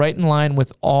falls right in line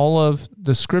with all of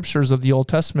the scriptures of the Old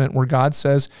Testament where God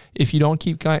says, if you don't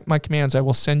keep my commands, I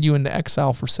will send you into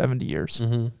exile for 70 years.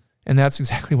 Mm-hmm. And that's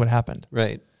exactly what happened.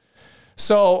 Right.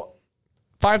 So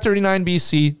 539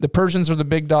 BC, the Persians are the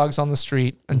big dogs on the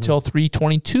street until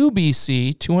 322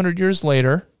 BC, 200 years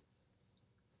later,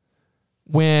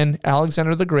 when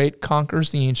Alexander the Great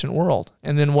conquers the ancient world.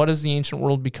 And then what does the ancient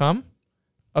world become?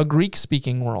 A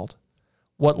Greek-speaking world.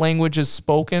 What language is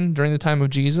spoken during the time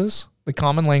of Jesus? The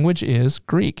common language is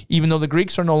Greek. Even though the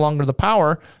Greeks are no longer the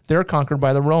power, they're conquered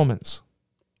by the Romans.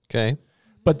 Okay.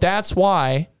 But that's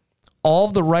why all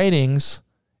of the writings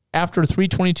after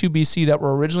 322 BC that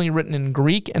were originally written in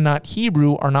Greek and not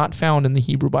Hebrew are not found in the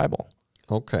Hebrew Bible.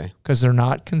 Okay. Because they're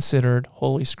not considered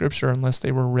Holy Scripture unless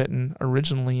they were written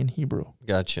originally in Hebrew.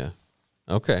 Gotcha.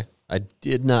 Okay. I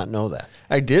did not know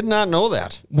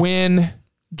that. When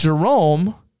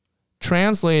Jerome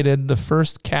translated the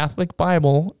first Catholic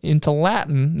Bible into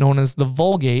Latin, known as the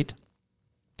Vulgate,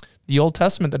 the Old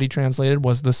Testament that he translated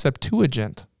was the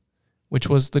Septuagint, which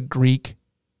was the Greek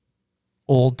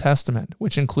Old Testament,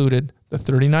 which included the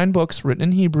 39 books written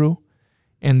in Hebrew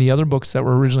and the other books that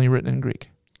were originally written in Greek.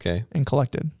 Okay. And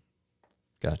collected.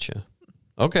 Gotcha.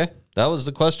 Okay. that was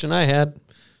the question I had.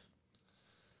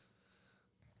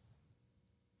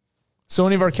 So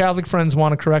any of our Catholic friends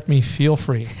want to correct me, feel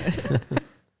free.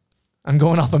 I'm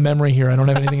going off of memory here. I don't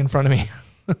have anything in front of me.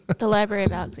 The Library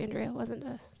of Alexandria wasn't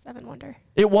a seven wonder.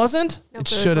 It wasn't? Nope, It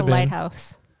should have the been.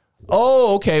 lighthouse.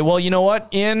 Oh, okay. Well, you know what?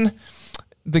 In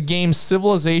the game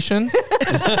Civilization,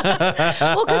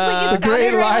 Well, because like it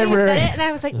great sounded right when you library. said it, and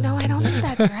I was like, no, I don't think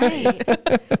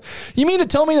that's right. you mean to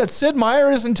tell me that Sid Meier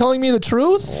isn't telling me the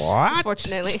truth?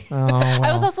 Unfortunately, Oh, wow.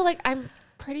 I was also like, I'm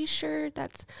pretty sure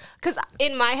that's because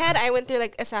in my head I went through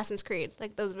like Assassin's Creed,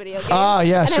 like those video games. Ah,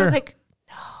 yeah, and sure. I was like,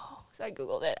 no. So I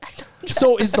googled it. I don't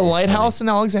So is the lighthouse in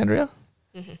Alexandria?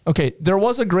 Okay, there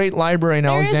was a great library in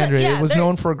There is a- Alexandria. yeah, it was there-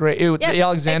 known for a great. Yeah, the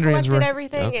Alexandrians I collected were,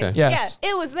 everything. Okay. And, Yes. Yeah,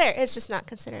 it was there. It's just not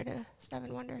considered a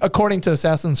seven wonder. according to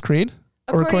Assassin's Creed,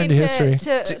 or according to history.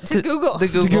 To Google. The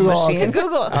Google Google, machine. To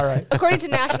Google. All right. According to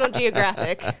National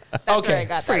Geographic. That's where Okay. I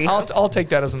got pretty- that. I'll take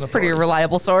that as an Pretty authority.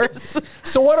 reliable source.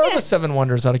 So what are the seven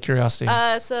wonders, out of curiosity,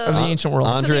 So of the ancient world?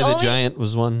 Andre the the only- Giant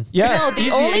was one. Yes, no, the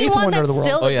he's only the eighth one wonder that of the world.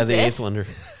 still Oh yeah, the exists, eighth wonder.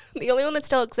 The only one that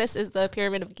still exists is the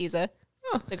Pyramid of Giza.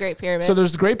 The Great Pyramid. So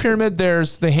there's the Great Pyramid.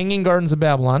 There's the Hanging Gardens of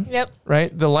Babylon. Yep.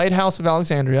 Right. The Lighthouse of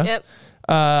Alexandria.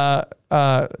 Yep.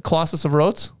 Colossus of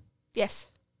Rhodes. Yes.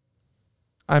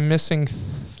 I'm missing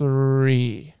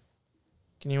 3.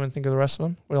 Can anyone think of the rest of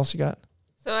them? What else you got?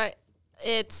 So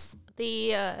it's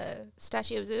the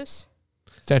statue of Zeus.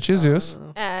 Statue of Zeus.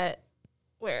 At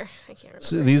where? I can't remember.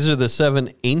 So these are the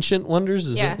 7 ancient wonders.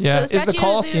 Is Yeah. it? Yeah. So Is the Statue of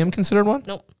Colosseum Zeus- considered one?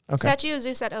 Nope. Okay. Statue of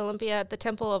Zeus at Olympia. The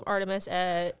Temple of Artemis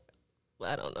at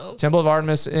I don't know. Temple of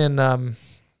Artemis in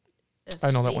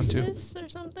I know that one too. Ephesus or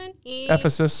something.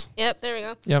 Ephesus. Yep. There we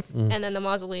go. Yep. And then the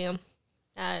mausoleum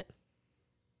at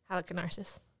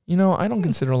Halicarnassus. You know, I don't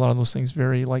consider a lot of those things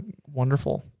very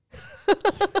wonderful.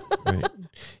 Right.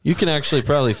 You can actually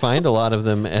probably find a lot of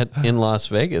them in Las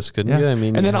Vegas, couldn't you? I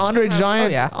mean, and then Andre the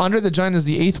Giant. yeah. Andre the Giant is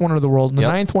the 8th wonder of the world. And the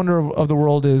Yep. 9th wonder of the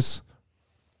world is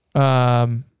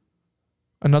another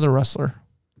wrestler.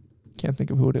 Can't think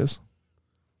of who it is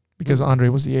because Andre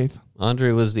was the 8th.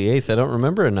 Andre was the 8th. I don't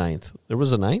remember a 9th. There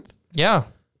was a 9th? Yeah,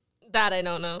 That I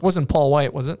don't know. it wasn't Paul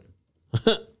White, was it?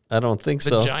 I don't think The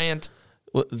so. Giant.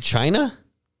 What, China?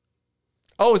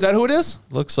 Oh, is that who it is?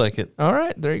 Looks like it. All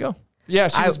right, there you go. Yeah,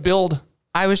 she was billed.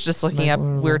 I was just looking up.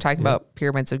 We were talking about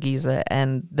pyramids of Giza,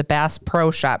 and the Bass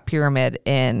Pro Shop Pyramid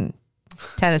in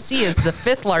Tennessee is the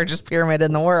 5th largest pyramid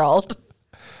in the world.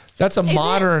 That's a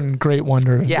modern great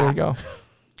wonder. Yeah. There you go.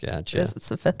 Gotcha. It's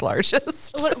the 5th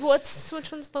largest.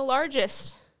 Which one's the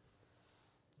largest?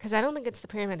 Because I don't think it's the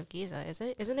Pyramid of Giza, is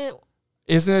it? Isn't it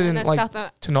Isn't it in the like South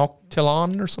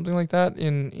Tenochtitlan or something like that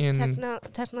in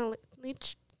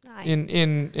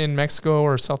Mexico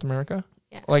or South America?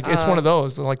 Yeah. Like it's one of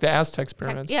those, like the Aztecs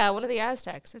pyramids. Yeah, one of the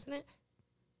Aztecs, isn't it?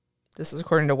 This is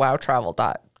according to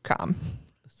wowtravel.com.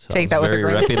 Sounds Take that with a very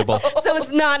grain of reputable. So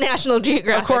it's not National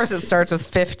Geographic. Of course, it starts with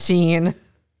 15.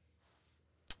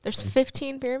 There's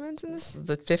 15 pyramids in this.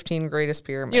 The 15 greatest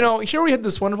pyramids. You know, here we had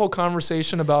this wonderful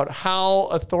conversation about how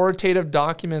authoritative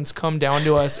documents come down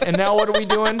to us, and now what are we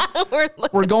doing?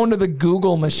 We're going to the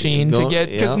Google machine to get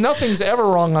because nothing's ever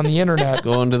wrong on the internet.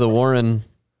 Going to the Warren.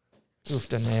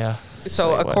 Oof-da-naya.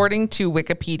 So according to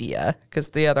Wikipedia, because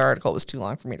the other article was too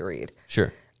long for me to read,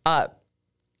 Sure.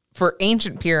 for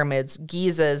ancient pyramids,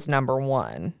 Giza is number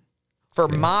 1. For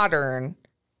modern,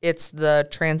 it's the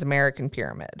Transamerican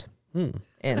Pyramid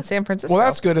in San Francisco. Well,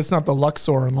 that's good. It's not the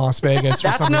Luxor in Las Vegas. Or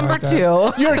That's something number like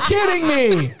that. 2. You're kidding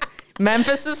me.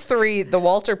 Memphis is 3. The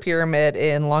Walter Pyramid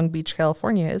in Long Beach,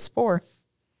 California is 4.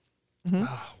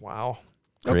 Wow.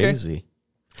 Crazy.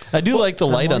 I do like the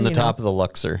light more on the you top of the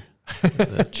Luxor.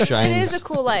 That It is shines, a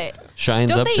cool light.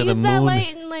 shines Don't up they to the use that moon.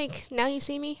 light in like Now You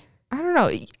See Me? I don't know.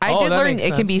 I Oh, did that learn makes it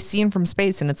can be sense. seen from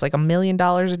space, and it's like $1 million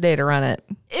a day to run it.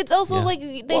 It's also like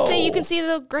they say you can see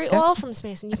the Great Wall from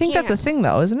space, and you I think can't. that's a thing,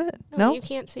 though, isn't it? No. you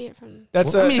can't see it from.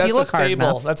 That's I mean, if that's you look a hard fable.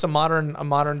 enough. That's a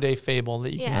modern day fable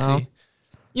that you can Yeah. see.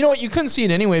 You know what? You couldn't see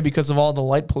it anyway because of all the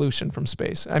light pollution from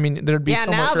space. I mean, there'd be Yeah,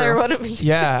 so now much. there wouldn't be.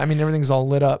 Yeah, I mean everything's all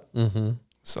lit up.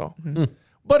 So,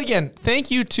 but again, thank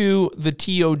you to the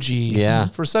TOG. Yeah.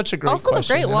 for such a great Also, the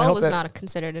question. Great And I Wall hope was that- not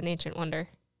considered an ancient wonder.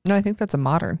 No, I think that's a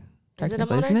modern. Is it a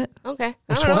Technically, modern? isn't it? Okay,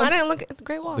 Which I don't know. one? I didn't look at the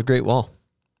Great Wall. The Great Wall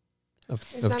of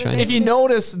It's not China. an If you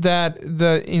notice that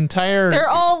the entire They're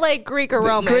all like Greek or the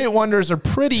Roman. Great Wonders are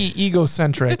pretty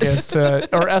egocentric as to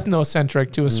or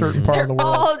ethnocentric to a certain part of the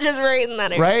world. all just right in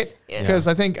that area. Right? Yeah. Because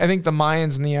I think the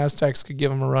Mayans and the Aztecs could give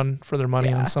them a run for their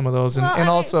money on some of those, and, Well, and I mean-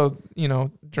 also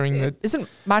during the Isn't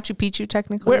Machu Picchu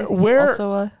technically Where-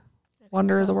 also a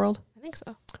wonder of the world? I think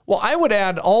so. Well, I would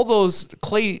add all those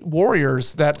clay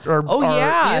warriors that are,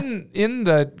 in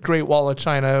the Great Wall of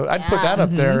China. I'd put that up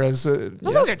there as Those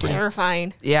things are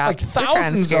terrifying. Yeah. like they're kinda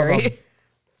thousands of scary. them.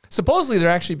 Supposedly, they're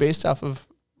actually based off of.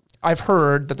 I've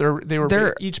heard that they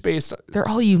were each based. They're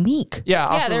all unique. Yeah,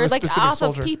 off Yeah, of they're a like specific off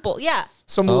soldier. of people. Yeah.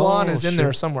 So Mulan is in sure.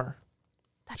 there somewhere.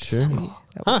 Sure.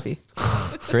 That would be.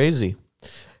 Crazy.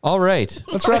 All right.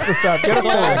 Let's wrap this up. Get us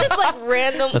going. Just like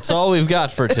random. That's all we've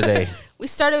got for today. We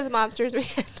started with mobsters. We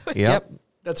ended with Yep.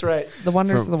 That's right. The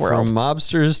wonders of the world. From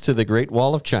mobsters to the Great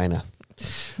Wall of China.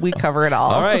 We cover it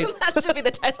all. All right. that should be the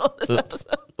title of this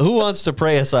episode. Who wants to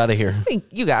pray us out of here? I think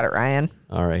you got it, Ryan.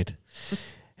 All right.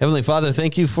 Heavenly Father,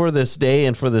 thank you for this day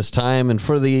and for this time and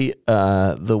for the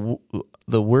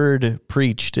word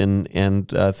preached and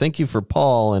thank you for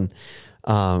Paul and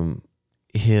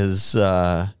his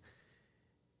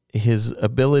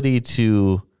ability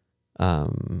to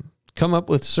come up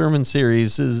with sermon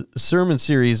series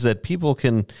that people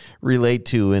can relate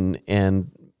to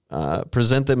and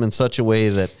present them in such a way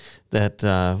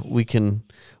that we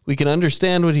can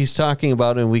understand what he's talking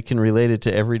about and we can relate it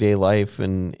to everyday life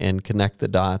and connect the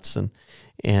dots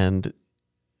and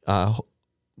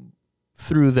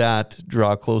through that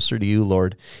draw closer to you,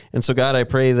 Lord. And so, God, I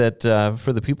pray that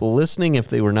for the people listening, if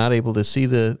they were not able to see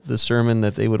the sermon,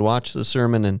 that they would watch the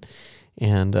sermon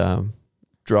and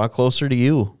draw closer to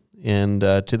you and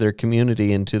to their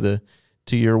community and to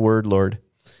your word, Lord.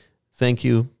 Thank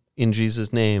you in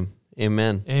Jesus' name.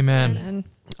 Amen. Amen.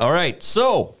 All right.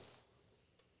 So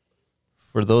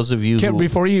for those of you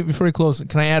Before you close,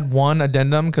 can I add one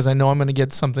addendum? Because I know I'm going to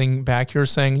get something back here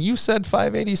saying, you said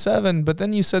 587, but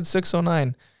then you said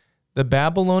 609. The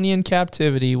Babylonian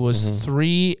captivity was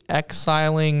 3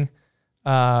 exiling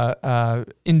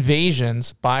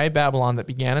invasions by Babylon that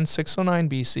began in 609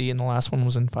 BC, and the last one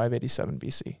was in 587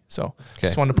 BC. So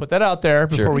just wanted to put that out there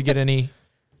before we get any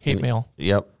hate mail.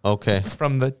 Yep. Okay.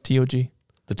 From the TOG.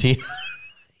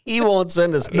 He won't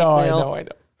send us hate mail. I know.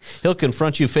 He'll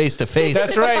confront you face to face.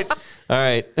 That's right. All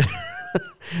right.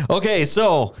 Okay,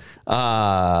 so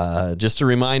just a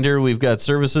reminder, we've got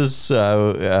services.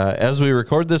 As we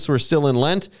record this, we're still in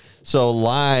Lent. So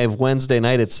live Wednesday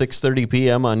night at 6:30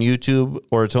 p.m. on YouTube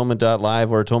or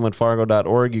atonement.live or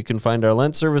atonementfargo.org. You can find our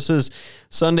Lent services.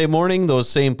 Sunday morning, those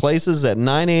same places at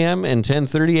 9 a.m. and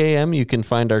 10:30 a.m. You can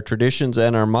find our traditions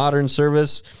and our modern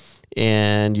service.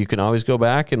 And you can always go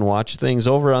back and watch things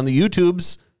over on the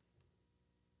YouTubes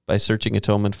by searching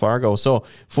Atonement Fargo. So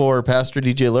for Pastor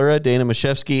DJ Lura, Dana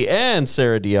Mashevsky, and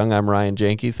Sarah DeYoung, I'm Ryan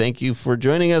Janke. Thank you for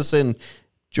joining us, and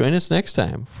join us next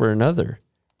time for another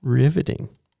riveting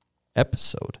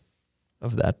episode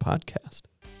of that podcast.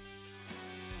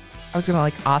 I was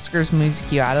going to Oscars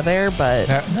music you out of there, but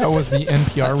That was the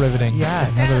NPR riveting.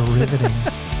 Yeah. Another riveting.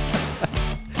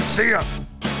 See ya.